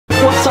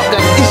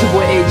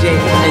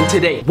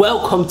today.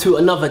 Welcome to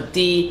another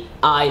DIYB.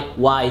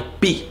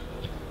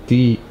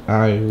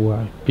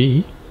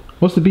 DIYB?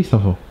 What's the B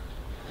stand for?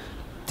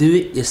 Do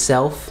it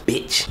yourself,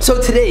 bitch.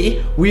 So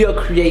today we are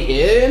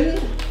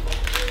creating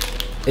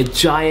a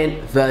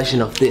giant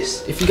version of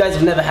this. If you guys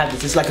have never had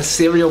this, it's like a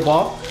cereal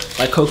bar,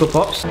 like Coco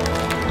Pops.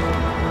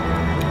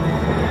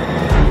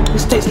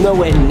 This tastes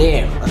nowhere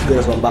near as good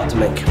as what I'm about to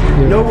make.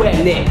 Yeah. Nowhere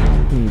near.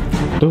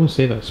 Don't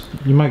say that.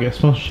 You might get a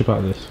sponsorship out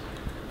of this.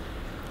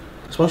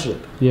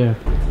 Sponsorship? Yeah.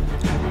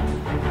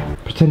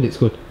 Pretend it's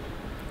good.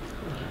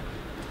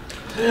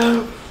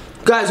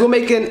 Guys, we're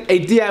making a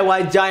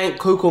DIY giant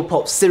Coco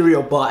Pop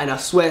cereal bar, and I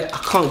swear I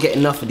can't get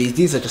enough of these.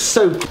 These are just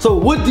so... So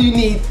what do you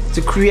need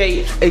to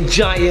create a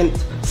giant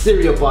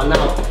cereal bar?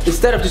 Now,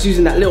 instead of just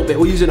using that little bit,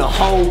 we're using a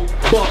whole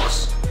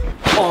box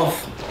of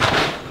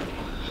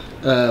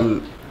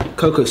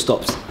Coco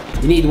Stops.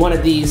 You need one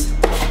of these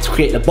to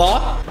create the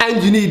bar,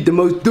 and you need the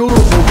most durable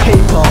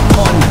paper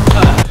on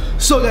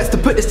earth. So guys, to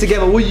put this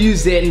together, we're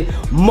using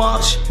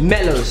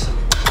marshmallows.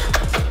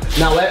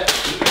 Now,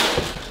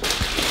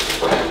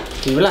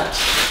 can you relax?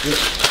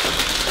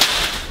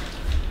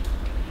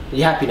 Are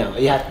you happy now? Are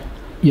you happy?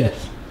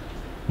 Yes.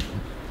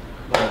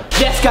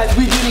 Yes, guys,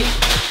 we do need...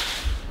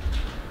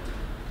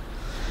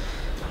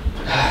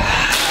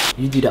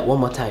 You do that one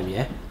more time,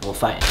 yeah? And we'll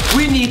fight.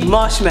 We need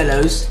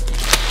marshmallows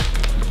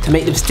to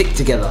make them stick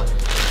together.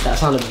 That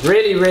sounded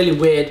really, really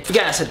weird.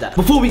 Forget I said that.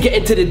 Before we get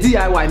into the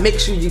DIY, make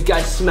sure you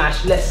guys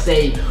smash, let's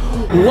say,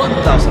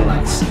 1,000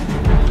 likes.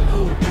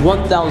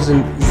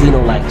 1,000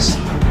 Xeno likes.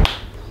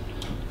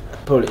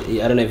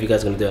 Probably, I don't know if you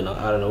guys are gonna do it or not.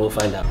 I don't know, we'll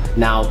find out.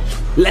 Now,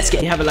 let's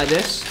get, you have it like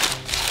this.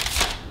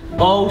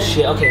 Oh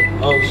shit, okay.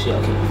 Oh shit,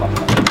 okay, fuck.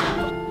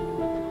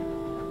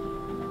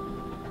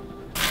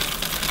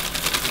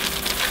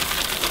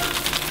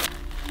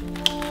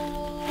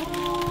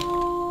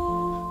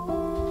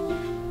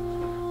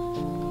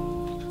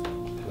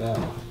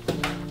 Wow.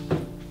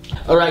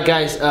 Alright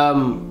guys,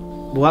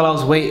 while I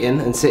was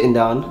waiting and sitting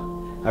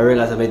down, I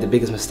realized I made the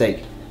biggest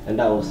mistake, and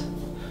that was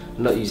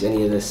not use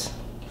any of this.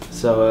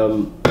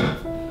 So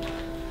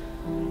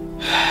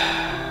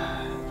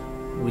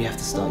we have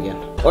to start again.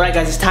 Alright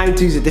guys, it's time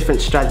to use a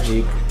different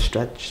strategy.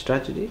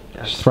 Strategy?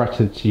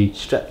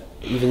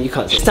 Even you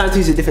can't say. It's time to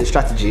use a different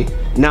strategy.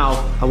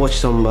 Now, I watched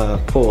some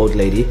poor old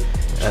lady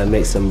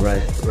make some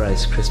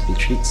Rice Krispie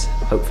treats.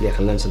 Hopefully I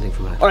can learn something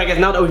from her. Alright guys,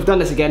 now that we've done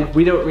this again,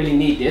 we don't really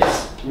need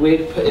this.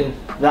 We're putting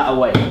that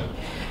away.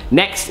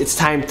 Next, it's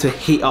time to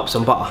heat up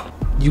some butter.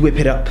 You whip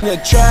it up. The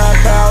trap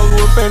house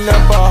whipping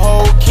up a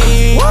whole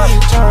key.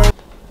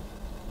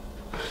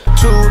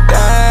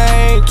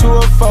 To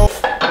a four.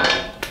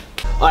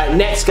 Alright,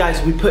 next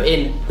guys, we put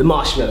in the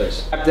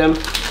marshmallows. Grab them.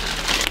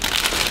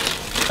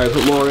 Alright,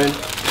 put more in.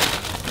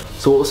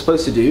 So what we're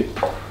supposed to do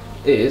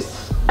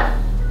is,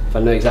 if I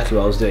know exactly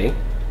what I was doing,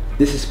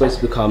 this is supposed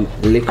to become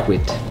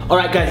liquid.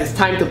 Alright guys, it's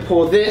time to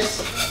pour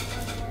this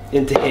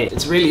into here.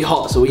 It's really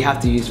hot, so we have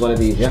to use one of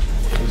these, yeah?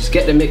 And just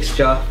get the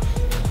mixture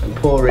and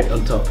pour it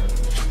on top.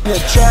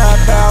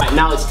 Right,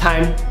 now it's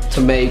time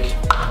to make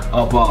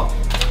our bar.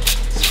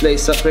 Spray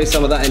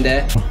some of that in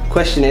there.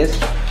 Question is,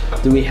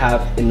 do we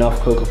have enough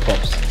Coco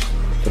Pops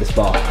for this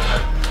bar?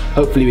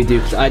 Hopefully we do,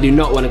 because I do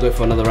not want to go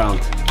for another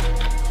round.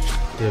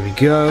 There we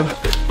go.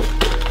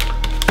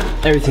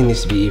 Everything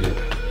needs to be even.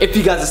 If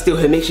you guys are still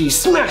here, make sure you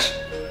smash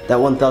that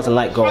 1,000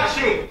 like goal.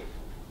 Smash it!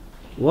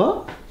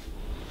 What?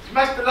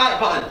 Smash the like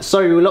button.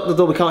 Sorry, we locked the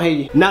door, we can't hear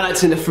you. Now that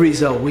it's in the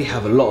freezer, we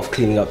have a lot of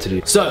cleaning up to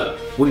do. So,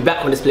 we'll be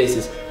back when this place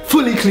is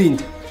fully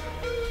cleaned.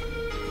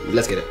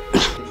 Let's get it.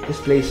 This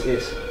place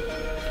is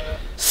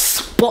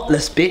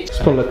spotless, bitch.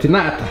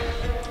 Spolletinata.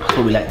 That's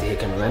what we like to hear,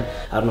 cameraman.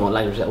 I don't know what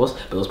language that was,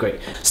 but it was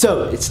great.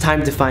 So, it's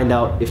time to find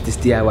out if this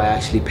DIY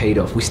actually paid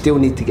off. We still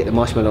need to get the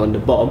marshmallow on the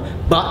bottom,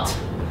 but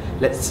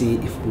let's see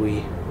if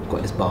we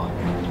got this bar.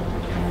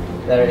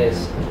 There it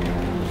is.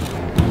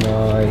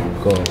 My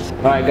God.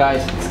 Alright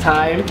guys, it's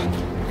time.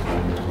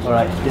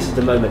 Alright, this is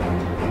the moment.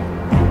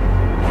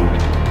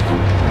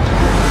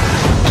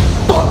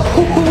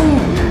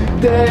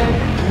 There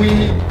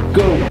we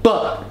go.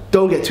 But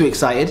don't get too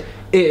excited.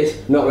 It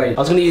is not ready. I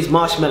was gonna use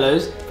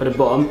marshmallows for the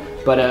bottom,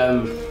 but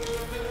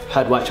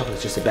heard white chocolate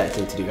is just a better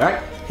thing to do,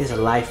 right? Here's a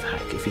life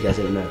hack if you guys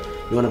didn't know.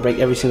 You wanna break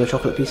every single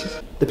chocolate pieces?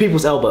 The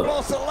people's elbow.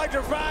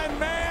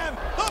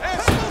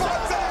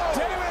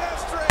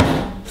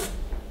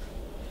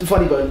 The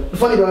funny bone. The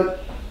funny bone.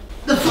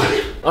 The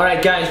funny.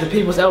 Alright guys, the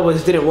people's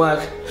elbows didn't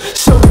work,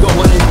 so we got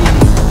one of these.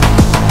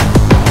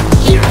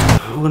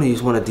 Yeah. We're gonna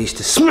use one of these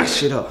to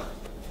smash it up.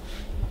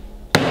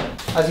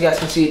 As you guys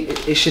can see,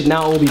 it should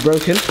now all be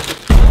broken.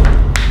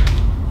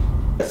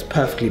 That's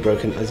perfectly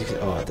broken, as you can.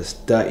 Oh, this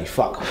dirty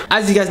fuck.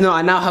 As you guys know,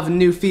 I now have a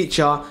new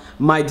feature.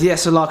 My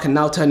DSLR can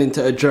now turn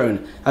into a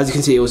drone. As you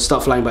can see, it will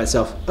start flying by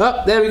itself.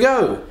 Oh, there we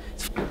go.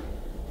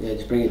 Yeah,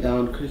 just bring it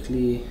down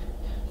quickly.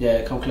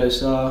 Yeah, come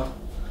closer.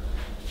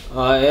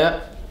 Oh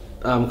yeah,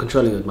 I'm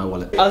controlling it with my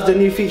wallet. As the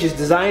new feature is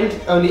designed,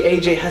 only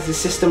AJ has this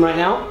system right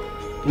now.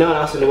 No one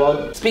else in the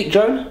world. Speak,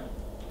 drone.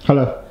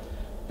 Hello.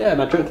 Yeah,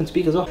 my drone can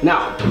speak as well.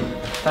 Now,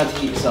 time to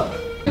heat this up.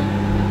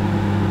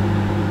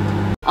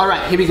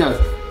 Alright, here we go.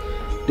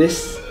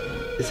 This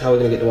is how we're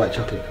gonna get the white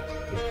chocolate.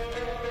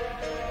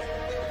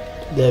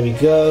 There we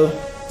go.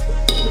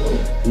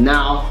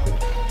 Now,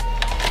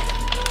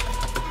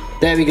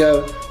 there we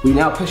go. We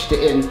now pushed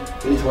it in.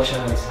 We need to wash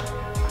our hands.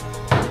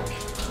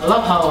 I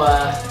love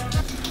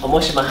how I'm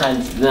washing my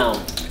hands now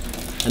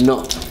and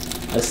not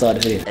at the start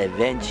of the video.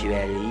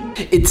 Eventually.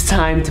 It's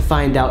time to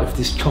find out if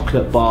this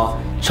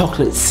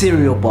chocolate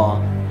cereal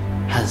bar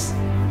has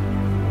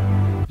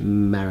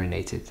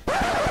marinated.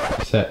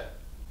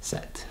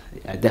 Set.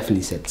 I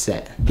definitely said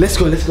set. Let's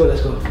go.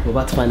 We're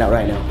about to find out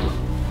right now.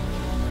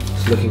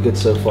 It's looking good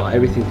so far.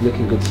 Everything's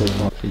looking good so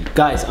far.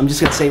 Guys, I'm just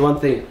gonna say one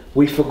thing.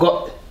 We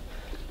forgot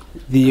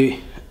the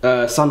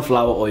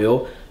sunflower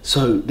oil,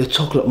 so the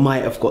chocolate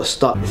might have got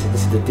stuck. This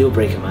is the deal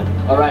breaker, man.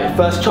 Alright,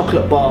 first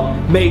chocolate bar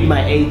made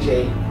by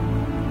AJ.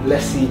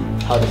 Let's see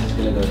how this is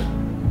gonna go.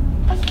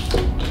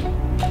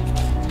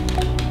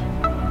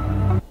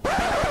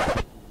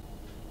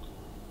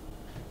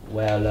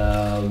 Well,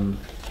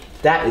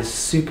 that is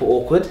super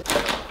awkward.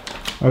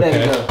 Okay. There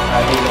we go.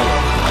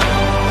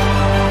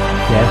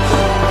 Yes.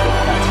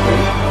 That's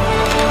great.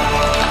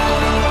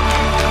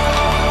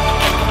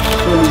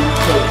 Fully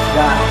take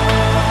that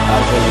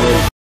as a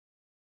win.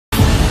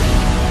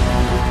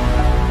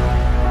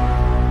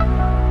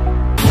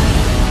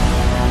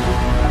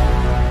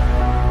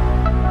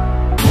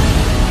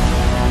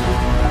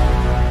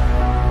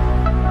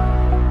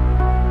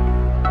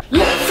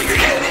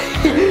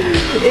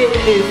 It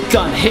is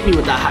done. Hit me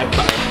with that high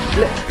five.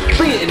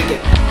 Bring it in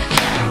again.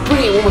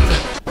 Bring it one more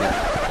time.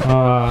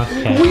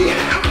 Okay. We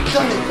have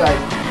done it,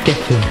 guys. Get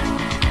in.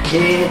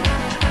 Here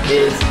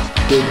is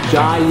the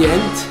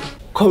giant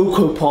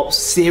Coco Pops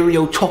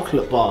cereal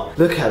chocolate bar.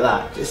 Look at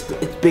that. It's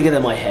bigger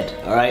than my head,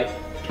 alright?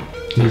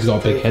 He's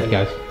got a big head,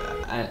 guys.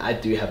 I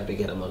do have a big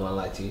head, I'm not gonna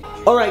lie to you.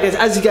 Alright guys,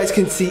 as you guys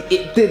can see,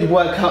 it did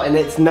work out and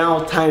it's now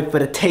time for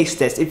the taste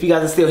test. If you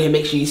guys are still here,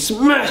 make sure you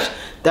smash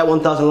that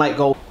 1,000 like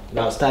goal.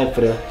 Now it's time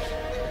for the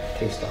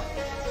taster.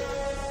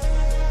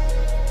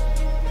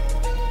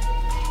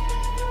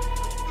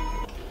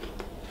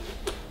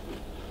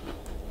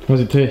 How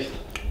does it taste?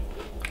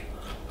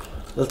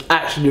 That's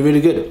actually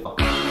really good.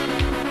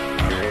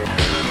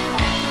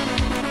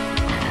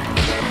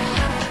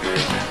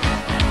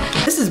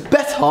 This is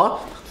better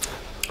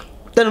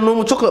than a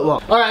normal chocolate bar.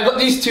 Alright, I got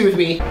these two with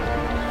me.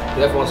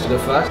 Whoever wants to go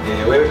first.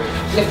 Yeah, wait.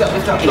 Lift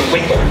up. Look,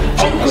 wait.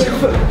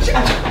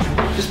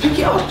 Just pick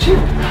it up, chill.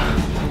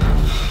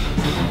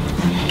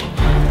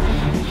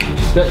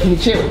 Look, can you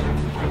chill?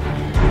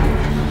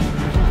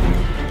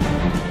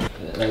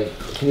 Like,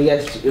 can you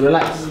guys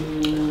relax?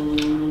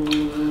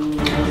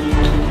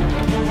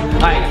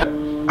 Alright.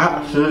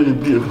 Absolutely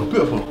beautiful,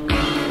 beautiful.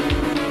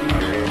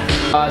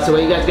 So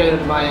where you guys going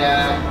with my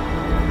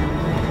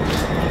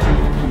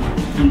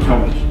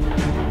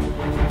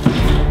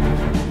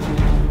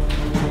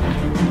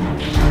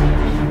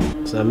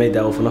So I made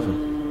that all for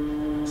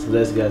nothing. So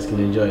those guys can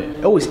enjoy it.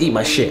 I always eat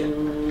my shit.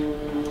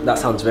 That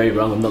sounds very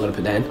wrong, I'm not gonna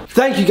put that in.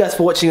 Thank you guys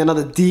for watching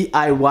another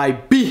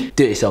DIYB.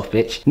 Do it yourself,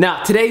 bitch.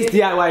 Now, today's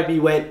DIYB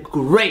went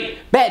great.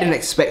 Better than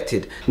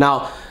expected.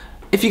 Now,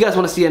 if you guys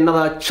wanna see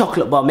another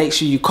chocolate bar, make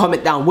sure you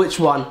comment down which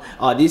one.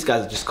 Oh, these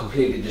guys are just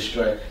completely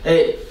destroyed.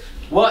 Hey,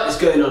 what is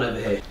going on over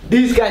here?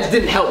 These guys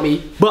didn't help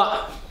me,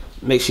 but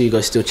make sure you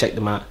guys still check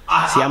them out.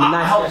 See, I'm a nice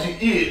guy. How you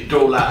eat it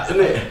though, like,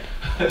 innit?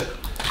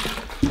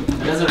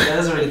 That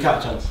doesn't really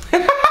count, chance.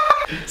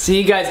 See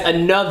you guys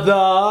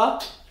another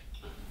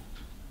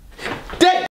day.